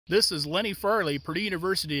This is Lenny Farley, Purdue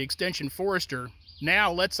University Extension Forester.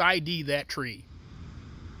 Now let's ID that tree.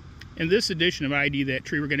 In this edition of ID That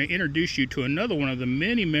Tree, we're going to introduce you to another one of the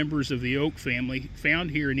many members of the oak family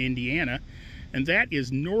found here in Indiana, and that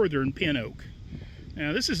is northern pin oak.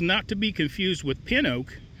 Now this is not to be confused with pin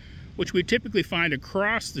oak, which we typically find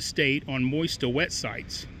across the state on moist to wet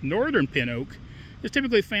sites. Northern pin oak is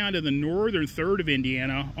typically found in the northern third of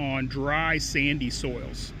Indiana on dry, sandy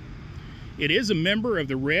soils. It is a member of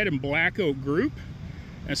the red and black oak group,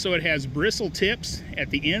 and so it has bristle tips at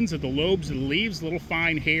the ends of the lobes of the leaves, little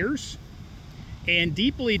fine hairs, and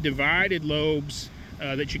deeply divided lobes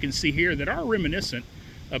that you can see here that are reminiscent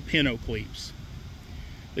of pin oak leaves.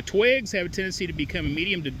 The twigs have a tendency to become a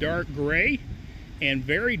medium to dark gray and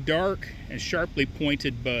very dark and sharply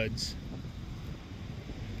pointed buds.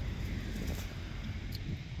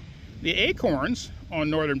 The acorns on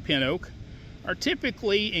northern pin oak are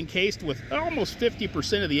typically encased with almost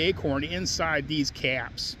 50% of the acorn inside these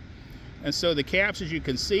caps. And so the caps, as you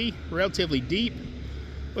can see, relatively deep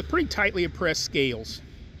with pretty tightly pressed scales.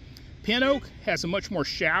 Pin oak has a much more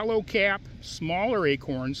shallow cap, smaller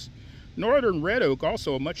acorns. Northern red oak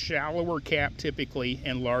also a much shallower cap typically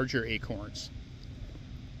and larger acorns.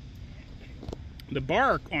 The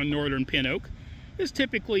bark on northern pin oak is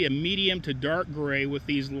typically a medium to dark gray with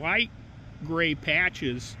these light gray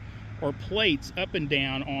patches or plates up and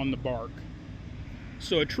down on the bark.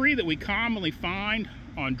 So a tree that we commonly find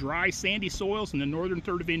on dry, sandy soils in the northern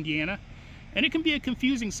third of Indiana, and it can be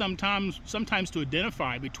confusing sometimes to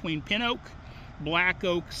identify between pin oak, black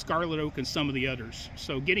oak, scarlet oak, and some of the others.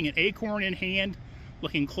 So getting an acorn in hand,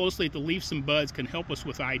 looking closely at the leaves and buds can help us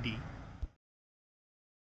with ID.